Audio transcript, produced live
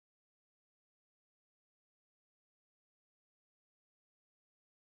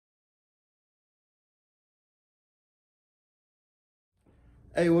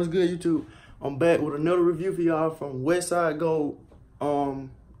Hey, what's good, YouTube? I'm back with another review for y'all from Westside Gold.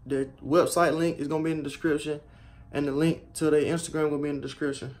 The website link is gonna be in the description, and the link to their Instagram gonna be in the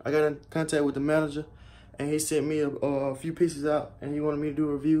description. I got in contact with the manager, and he sent me a few pieces out, and he wanted me to do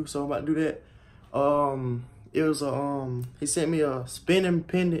a review, so I'm about to do that. He sent me a spinning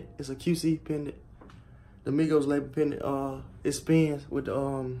pendant. It's a QC pendant, the Migos label pendant. It spins with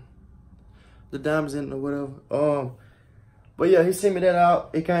the diamonds in it or whatever. But yeah, he sent me that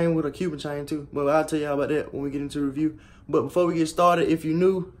out. It came with a Cuban chain too, but I'll tell y'all about that when we get into the review. But before we get started, if you're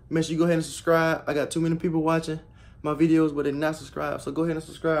new, make sure you go ahead and subscribe. I got too many people watching my videos, but they're not subscribed. So go ahead and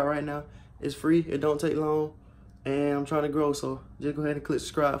subscribe right now. It's free. It don't take long. And I'm trying to grow, so just go ahead and click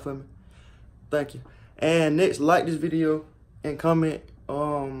subscribe for me. Thank you. And next, like this video and comment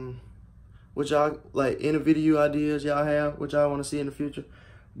what y'all like, any video ideas y'all have, what y'all want to see in the future.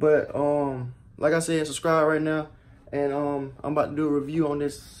 But like I said, subscribe right now. And I'm about to do a review on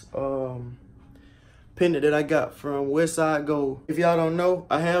this pendant that I got from Westside Gold. If y'all don't know,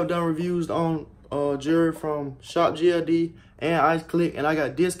 I have done reviews on jewelry from Shop GLD and Ice Click, and I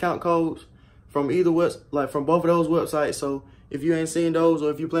got discount codes from from both of those websites. So if you ain't seen those,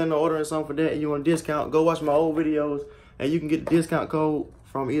 or if you plan on ordering something for that and you want a discount, go watch my old videos and you can get the discount code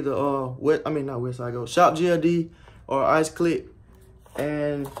from either not Westside Gold, Shop GLD or Ice Click,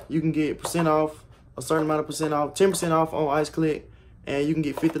 and you can get % off. A certain amount of % off, 10% off on Ice Click, and you can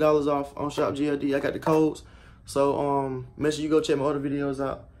get $50 off on Shop GLD. I got the codes, so make sure you go check my other videos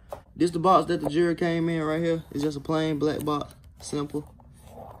out. This the box that the jewelry came in right here. It's just a plain black box, simple.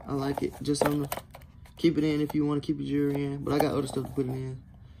 I like it. Just something to keep it in if you want to keep your jewelry in, but I got other stuff to put it in.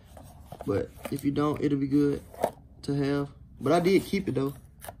 But if you don't, it'll be good to have. But I did keep it though.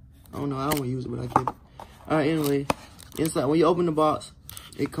 I don't know, I don't use it, but I kept it. All right, anyway, inside when you open the box,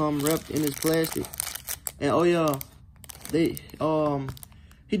 it comes wrapped in this plastic. And oh yeah, he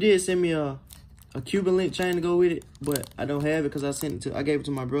did send me a Cuban link chain to go with it, but I don't have it because I gave it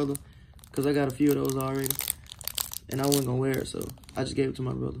to my brother because I got a few of those already, and I wasn't gonna wear it, so I just gave it to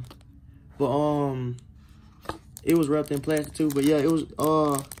my brother. But it was wrapped in plastic too. But yeah, it was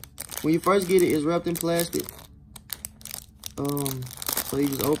when you first get it, it's wrapped in plastic. So you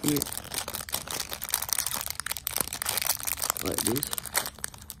just open it like this.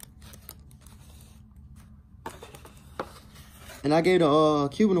 And I gave the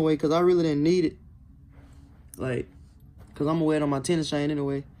Cuban away because I really didn't need it. Like, because I'm going to wear it on my tennis chain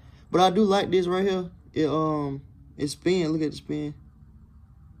anyway. But I do like this right here. It spins. Look at the spin.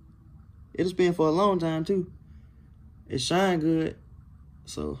 It'll spin for a long time too. It shine good.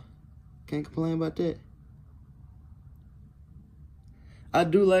 So, can't complain about that. I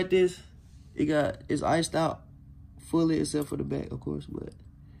do like this. It's iced out fully except for the back, of course. But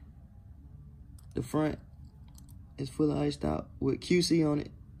the front, it's fully iced out with QC on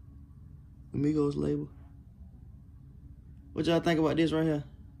it. Amigos label. What y'all think about this right here?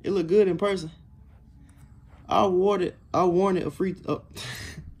 It look good in person. I worn it a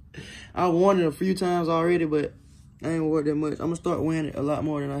few times already, but I ain't worn it that much. I'm gonna start wearing it a lot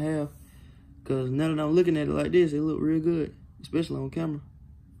more than I have. Cause now that I'm looking at it like this, it look real good, especially on camera.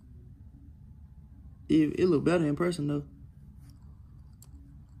 It look better in person though.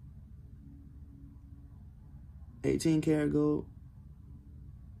 18 karat gold.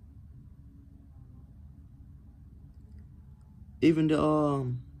 Even the I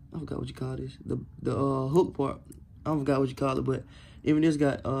forgot what you call this. The hook part. I forgot what you call it, but even this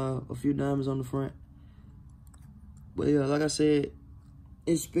got a few diamonds on the front. But yeah, like I said,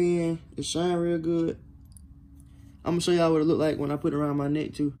 it spin, it shine real good. I'm gonna show y'all what it look like when I put it around my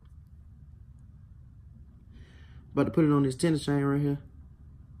neck too. About to put it on this tennis chain right here.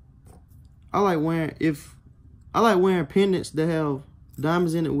 I like wearing pendants that have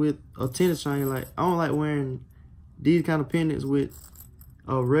diamonds in it with a tennis chain. Like, I don't like wearing these kind of pendants with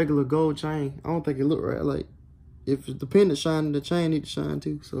a regular gold chain. I don't think it look right. Like, if the pendant shining, the chain need to shine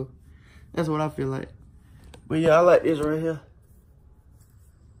too. So, that's what I feel like. But yeah, I like this right here.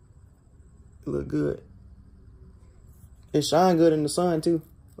 It look good. It shine good in the sun too.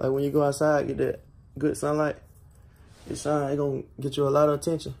 Like, when you go outside, get that good sunlight. It shine, it gonna get you a lot of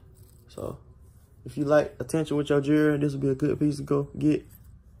attention. So, if you like attention with your jewelry, this would be a good piece to go get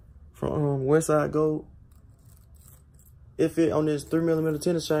from Westside Gold. It fit on this 3mm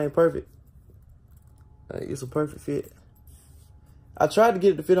tennis chain perfect. Like, it's a perfect fit. I tried to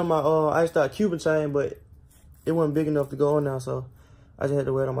get it to fit on my iced out Cuban chain, but it wasn't big enough to go on now, so I just had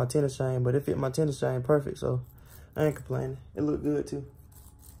to wear it on my tennis chain. But it fit my tennis chain perfect, so I ain't complaining. It looked good too.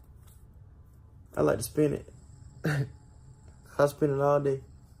 I like to spin it. I spin it all day.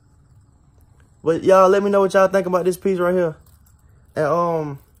 But y'all, let me know what y'all think about this piece right here.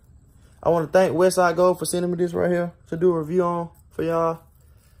 And I want to thank Westside Gold for sending me this right here to do a review on for y'all.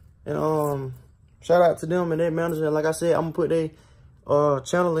 And shout out to them and their manager. Like I said, I'm gonna put their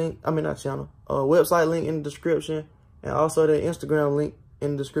channel link, website link in the description, and also their Instagram link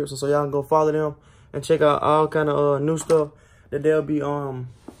in the description, so y'all can go follow them and check out all kind of new stuff that they'll be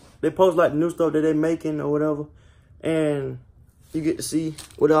they post like the new stuff that they're making or whatever, and you get to see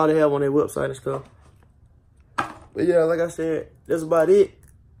what all they have on their website and stuff. But yeah, like I said, that's about it.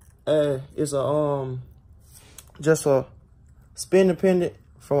 It's a just a spinning pendant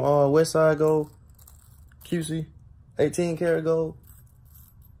from Westside Gold, QC, 18 karat gold.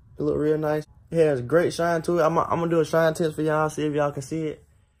 It look real nice. It has great shine to it. I'm gonna do a shine test for y'all, see if y'all can see it.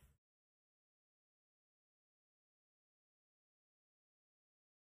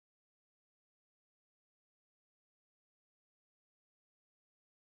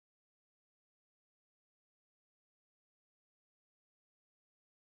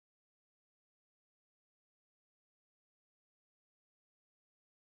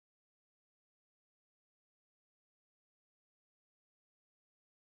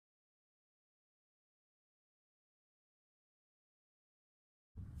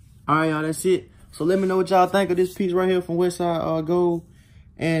 All right, y'all, that's it. So let me know what y'all think of this piece right here from Westside Gold.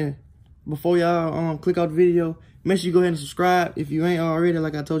 And before y'all click out the video, make sure you go ahead and subscribe if you ain't already,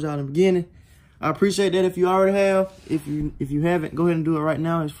 like I told y'all in the beginning. I appreciate that if you already have. If you haven't, go ahead and do it right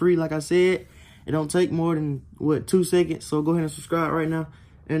now. It's free, like I said. It don't take more than, 2 seconds. So go ahead and subscribe right now.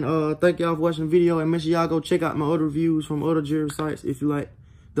 And thank y'all for watching the video. And make sure y'all go check out my other reviews from other jewelry sites if you like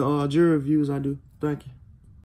the jewelry reviews I do. Thank you.